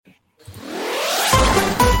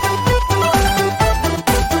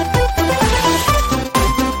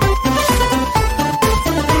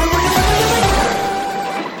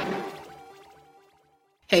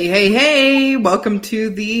Hey, welcome to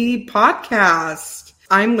the podcast.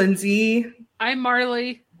 I'm Lindsay. I'm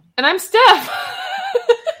Marley. And I'm Steph.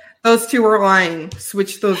 Those two are lying.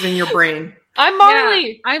 Switch those in your brain. I'm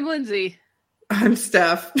Marley. Yeah, I'm Lindsay. I'm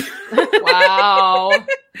Steph. Wow.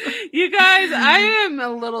 You guys, I am a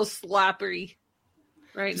little slappy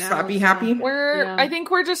right now. Slappy happy? I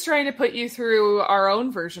think we're just trying to put you through our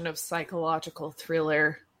own version of psychological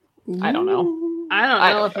thriller. I don't know. I don't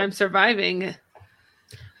know if I'm surviving.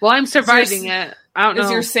 Well, I'm surviving it. I don't know. Is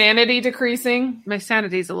your sanity decreasing? My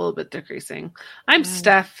sanity's a little bit decreasing. I'm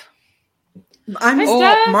Steph. I'm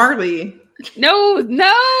Steph. Marley. No. And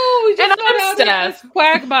I'm Steph.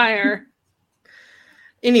 Quagmire.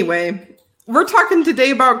 Anyway, we're talking today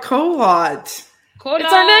about Colot.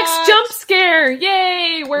 It's our next jump scare.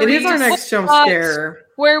 Yay! It is our next jump scare.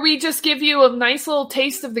 Where we just give you a nice little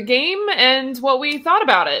taste of the game and what we thought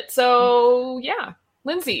about it. So, yeah.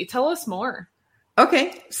 Lindsay, tell us more.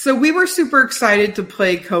 Okay, so we were super excited to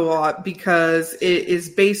play Colot because it is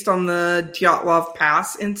based on the Dyatlov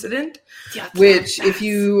Pass incident, which if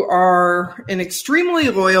you are an extremely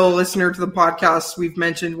loyal listener to the podcast, we've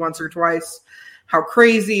mentioned once or twice how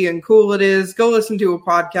crazy and cool it is. Go listen to a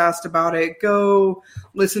podcast about it. Go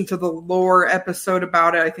listen to the lore episode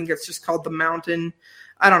about it. I think it's just called The Mountain.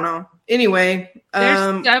 I don't know. Anyway.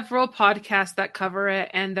 There's several podcasts that cover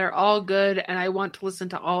it, and they're all good, and I want to listen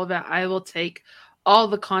to all of it. I will take all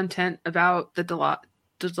the content about the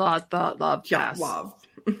Dyatlov Pass.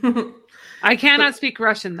 I cannot speak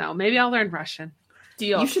Russian, though. Maybe I'll learn Russian.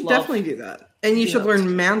 You should definitely do that. And you should learn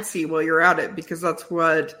Mansi while you're at it, because that's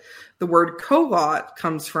what the word Colot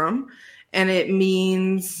comes from. And it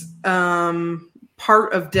means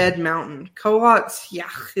part of Dead Mountain. Colot's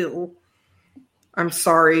Yachil. I'm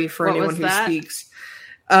sorry for anyone who speaks.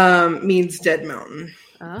 Means Dead Mountain.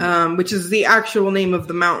 Which is the actual name of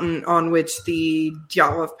the mountain on which the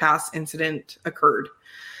Dyatlov Pass incident occurred.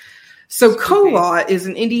 So Colot is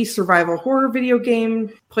an indie survival horror video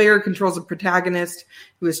game. Player controls a protagonist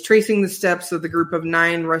who is tracing the steps of the group of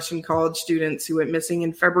 9 Russian college students who went missing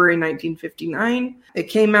in February 1959. It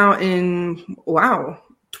came out in,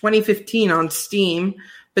 2015 on Steam,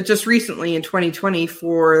 but just recently in 2020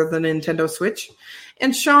 for the Nintendo Switch.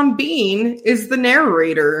 And Sean Bean is the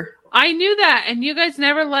narrator. I knew that, and you guys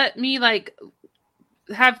never let me,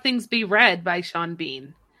 have things be read by Sean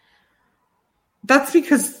Bean. That's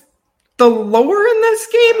because the lore in this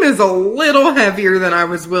game is a little heavier than I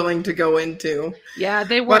was willing to go into. Yeah,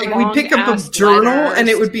 they were we'd pick up a journal, and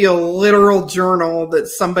it would be a literal journal that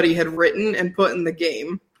somebody had written and put in the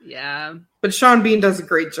game. Yeah. But Sean Bean does a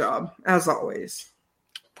great job, as always.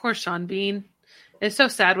 Poor Sean Bean. It's so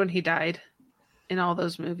sad when he died in all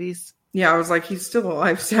those movies. Yeah, I was like, he's still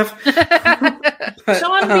alive, Steph.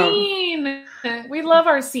 Sean Bean! We love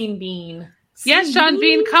our Scene Bean. Yes, Sean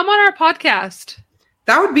Bean, come on our podcast.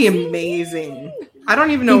 That would be amazing. I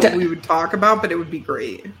don't even know what we would talk about, but it would be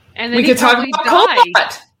great. And then we could talk about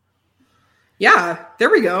Colot. Yeah, there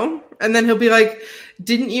we go. And then he'll be like,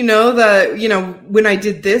 didn't you know that, when I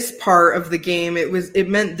did this part of the game, it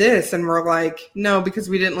meant this? And we're like, no, because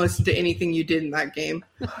we didn't listen to anything you did in that game.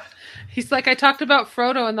 He's like, I talked about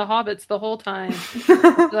Frodo and the Hobbits the whole time.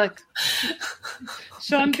 Like,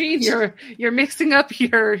 Sean Bean, you're mixing up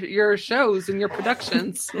your shows and your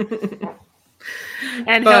productions.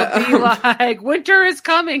 And he'll be like, winter is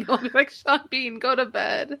coming. He'll be like, Sean Bean, go to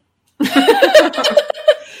bed.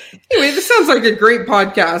 Anyway, this sounds like a great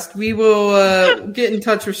podcast. We will get in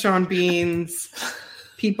touch with Sean Bean's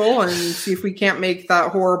people and see if we can't make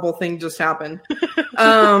that horrible thing just happen.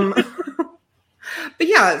 But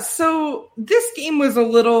yeah, so this game was a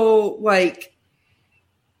little,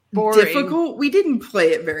 boring. Difficult. We didn't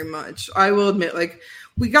play it very much. I will admit,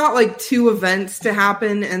 we got, 2 events to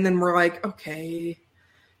happen, and then we're like, okay,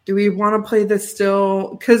 do we want to play this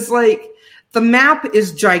still? Because, the map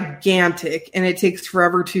is gigantic, and it takes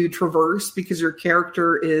forever to traverse because your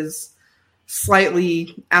character is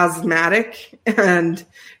slightly asthmatic and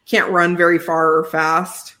can't run very far or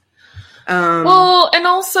fast. Well, and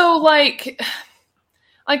also,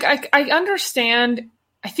 I understand.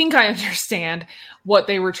 I think I understand what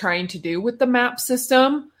they were trying to do with the map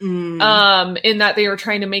system. In that they were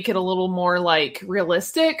trying to make it a little more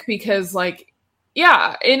realistic because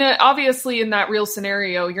obviously in that real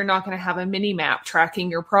scenario, you're not going to have a mini map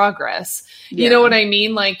tracking your progress. Yeah. You know what I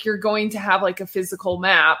mean? You're going to have a physical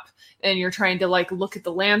map and you're trying to look at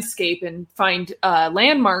the landscape and find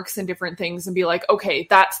landmarks and different things and be like, okay,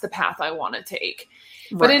 that's the path I want to take.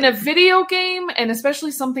 Right. But in a video game, and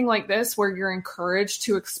especially something like this where you're encouraged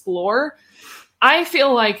to explore, I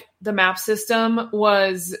feel like the map system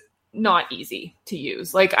was not easy to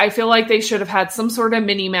use. Like, I feel like they should have had some sort of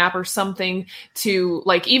mini map or something to,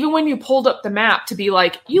 like, even when you pulled up the map to be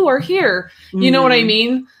like, you are here. You know what I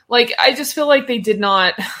mean? Like, I just feel like they did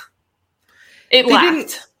not. It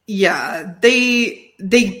lacked. Yeah, they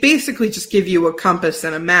basically just give you a compass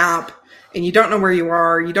and a map, and you don't know where you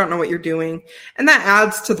are, you don't know what you're doing, and that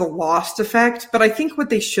adds to the lost effect. But I think what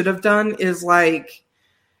they should have done is, like,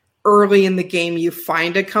 early in the game you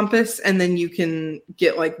find a compass and then you can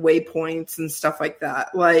get like waypoints and stuff like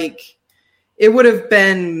that. Like, it would have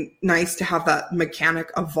been nice to have that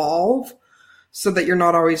mechanic evolve so that you're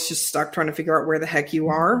not always just stuck trying to figure out where the heck you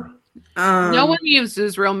are. No one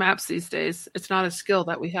uses real maps these days. It's not a skill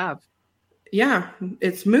that we have. Yeah,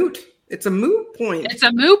 it's moot. It's a moot point. It's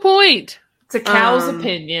a moot point. It's a cow's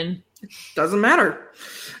opinion. Doesn't matter.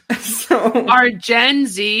 So our Gen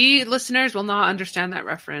Z listeners will not understand that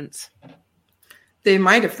reference. They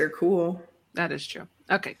might if they're cool. That is true.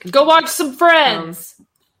 Okay. Go watch some Friends.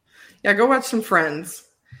 Yeah, go watch some Friends.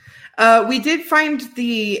 We did find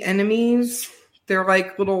the enemies. They're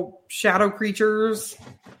like little shadow creatures.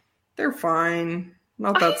 They're fine.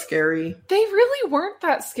 Not that scary. They really weren't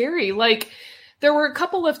that scary. Like, there were a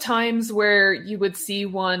couple of times where you would see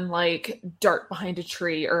one like dart behind a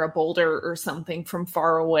tree or a boulder or something from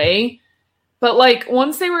far away. But like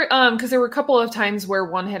once they were, because there were a couple of times where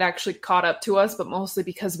one had actually caught up to us, but mostly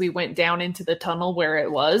because we went down into the tunnel where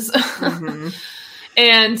it was. Mm-hmm.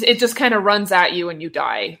 And it just kind of runs at you and you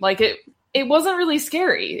die. Like it wasn't really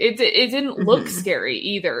scary. It didn't look scary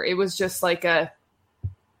either. It was just like a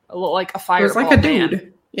fireball. It was like a dude.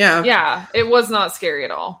 Man. Yeah. Yeah. It was not scary at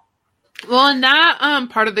all. Well, and that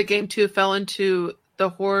part of the game too fell into the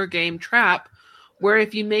horror game trap, where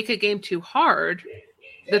if you make a game too hard,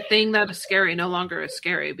 the thing that is scary no longer is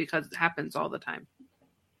scary because it happens all the time.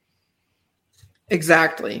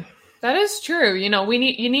 Exactly. That is true. You know,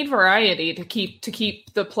 you need variety to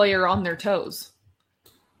keep the player on their toes.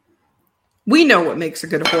 We know what makes a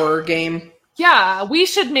good horror game. Yeah, we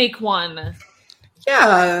should make one.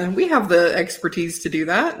 Yeah, we have the expertise to do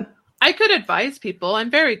that. I could advise people. I'm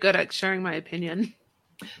very good at sharing my opinion.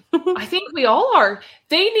 I think we all are.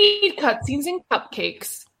 They need cutscenes and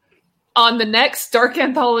cupcakes on the next Dark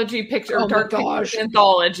Anthology Pictures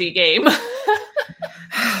Anthology game.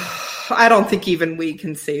 I don't think even we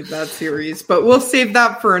can save that series, but we'll save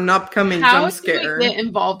that for an upcoming jump scare. How do we get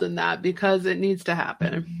involved in that? Because it needs to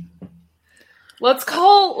happen. Let's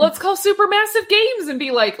call Supermassive Games and be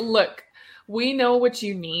like, look, we know what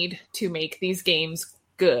you need to make these games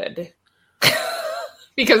good.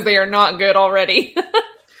 Because they are not good already.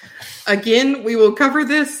 Again, we will cover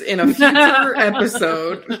this in a future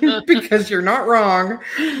episode because you're not wrong,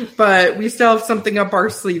 but we still have something up our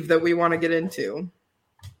sleeve that we want to get into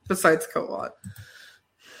besides co-op.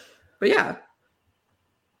 But yeah.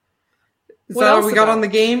 Is that all we got on the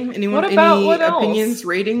game? Anyone, any opinions,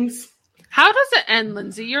 ratings? How does it end,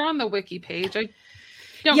 Lindsay? You're on the wiki page. I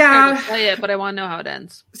don't care to play it, but I want to know how it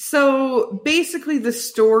ends. So basically the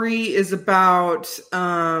story is about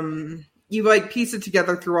you like piece it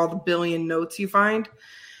together through all the billion notes you find.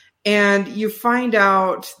 And you find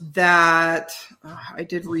out that I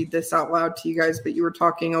did read this out loud to you guys, but you were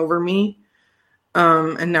talking over me.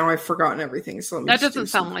 And now I've forgotten everything. So let me that doesn't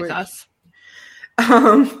sound like us.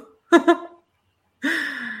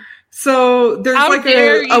 So there's how like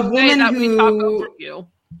dare a woman that who we talk over you.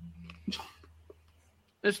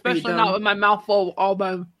 Especially not with my mouth full all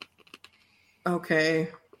by. Okay.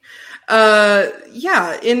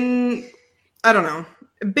 Yeah, I don't know.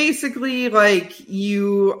 Basically, like,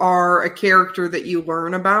 you are a character that you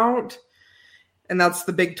learn about, and that's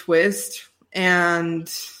the big twist. And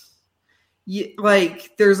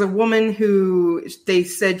there's a woman who they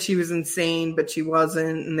said she was insane, but she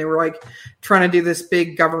wasn't, and they were like trying to do this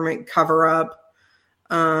big government cover up.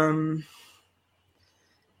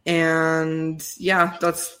 And yeah,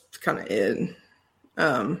 that's kind of it.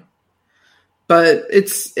 But I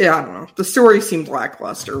don't know. The story seemed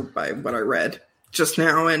lackluster by what I read just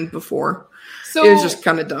now and before. So it was just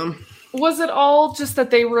kind of dumb. Was it all just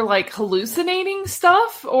that they were like hallucinating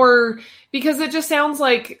stuff, or because it just sounds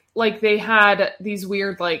like they had these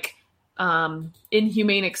weird like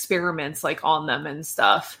inhumane experiments like on them and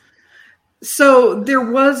stuff? So there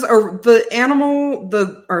was the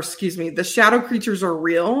shadow creatures are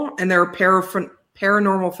real, and they're a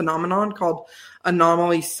paranormal phenomenon called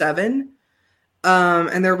Anomaly 7.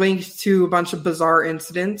 And they're linked to a bunch of bizarre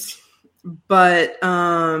incidents, but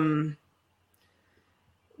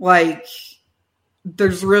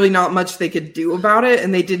there's really not much they could do about it,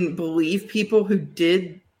 and they didn't believe people who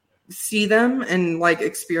did see them and like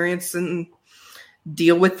experience and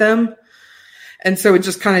deal with them. And so it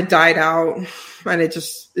just kind of died out, and it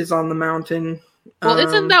just is on the mountain. Well,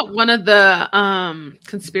 isn't that one of the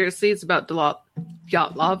conspiracies about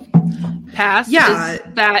Dyatlov Pass? Yeah. Is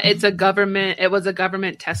that it was a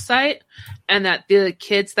government test site, and that the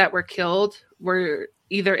kids that were killed were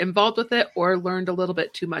either involved with it or learned a little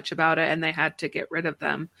bit too much about it, and they had to get rid of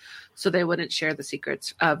them so they wouldn't share the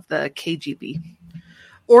secrets of the KGB.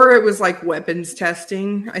 Or it was like weapons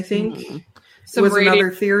testing, I think. Mm-hmm. Was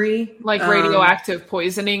another theory. Like radioactive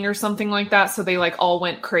poisoning or something like that. So they like all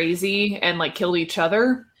went crazy and like killed each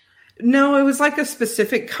other. No, it was like a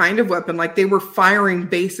specific kind of weapon. Like they were firing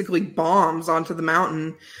basically bombs onto the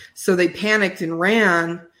mountain. So they panicked and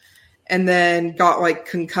ran and then got like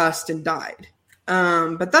concussed and died.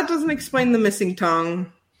 But that doesn't explain the missing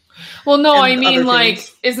tongue. Well, no, I mean,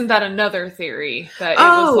 like, isn't that another theory that it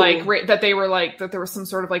was like that they were like that there was some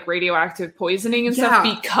sort of like radioactive poisoning and stuff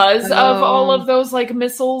because of all of those like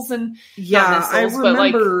missiles and missiles, I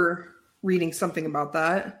remember reading something about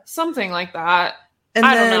that, something like that. And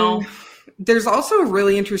I don't know. There's also a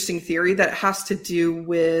really interesting theory that has to do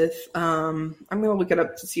with I'm going to look it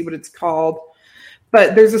up to see what it's called,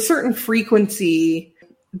 but there's a certain frequency.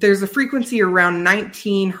 There's a frequency around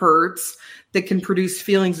 19 hertz that can produce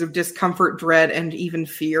feelings of discomfort, dread, and even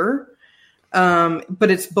fear.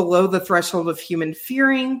 But it's below the threshold of human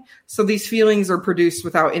fearing. So these feelings are produced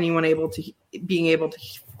without anyone being able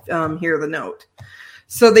to hear the note.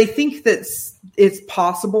 So they think that it's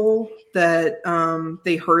possible that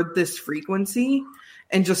they heard this frequency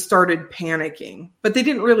and just started panicking. But they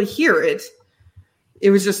didn't really hear it. It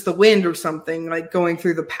was just the wind or something, like going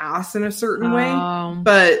through the pass in a certain way.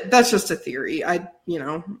 But that's just a theory.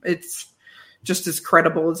 It's just as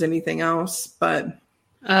credible as anything else, but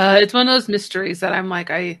it's one of those mysteries that I'm like,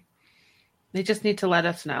 they just need to let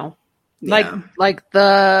us know. Yeah. Like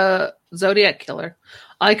the Zodiac killer.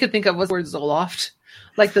 All I could think of was the word Zoloft.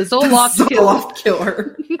 Like the Zoloft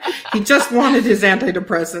killer. He just wanted his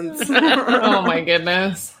antidepressants. Oh my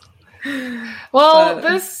goodness. Well,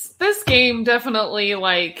 this game definitely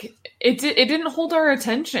like it didn't hold our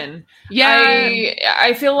attention. Yeah.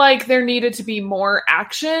 I feel like there needed to be more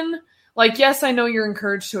action. Like, yes, I know you're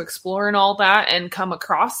encouraged to explore and all that and come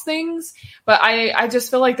across things, but I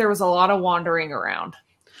just feel like there was a lot of wandering around.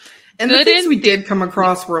 And the things we did come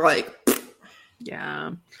across were like...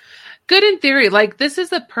 Yeah. Good in theory. Like, this is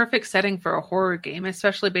the perfect setting for a horror game,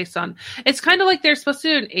 especially based on... It's kind of like they're supposed to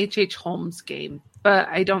do an H.H. Holmes game, but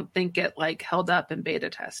I don't think it, like, held up in beta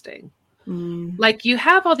testing. Like, you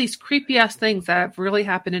have all these creepy-ass things that have really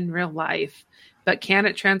happened in real life, but can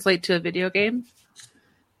it translate to a video game?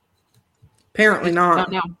 Apparently not.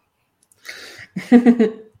 I don't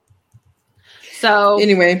know. So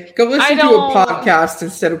anyway, go listen to a podcast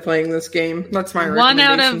instead of playing this game. That's my recommendation.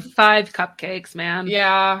 1 out of 5 cupcakes, man.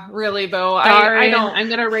 Yeah, really though. Sorry, I don't. I'm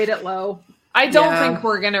gonna rate it low. I don't think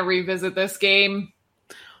we're gonna revisit this game.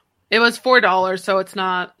 It was $4, so it's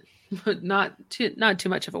not too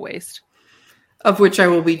much of a waste. Of which I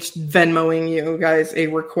will be Venmoing you guys a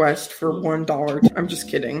request for $1. I'm just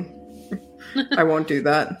kidding. I won't do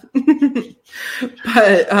that.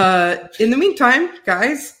 But in the meantime,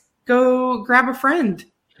 guys, go grab a friend.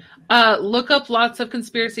 Look up lots of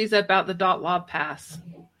conspiracies about the Dyatlov Pass.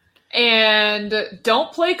 And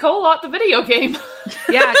don't play Kolot, the video game.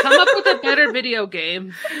 Yeah, come up with a better video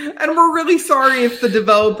game. And we're really sorry if the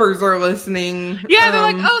developers are listening. Yeah, they're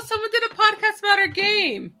like, oh, someone did a podcast about our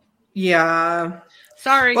game. Yeah.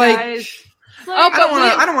 Sorry, guys.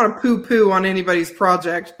 I don't want to poo-poo on anybody's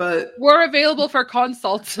project, but we're available for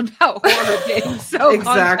consults about horror games. So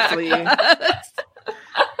exactly.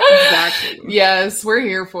 Exactly. Yes, we're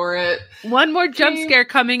here for it. One more jump scare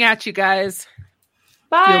coming at you guys.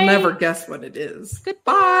 Bye. You'll never guess what it is.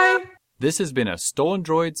 Goodbye. This has been a Stolen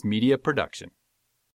Droids Media production.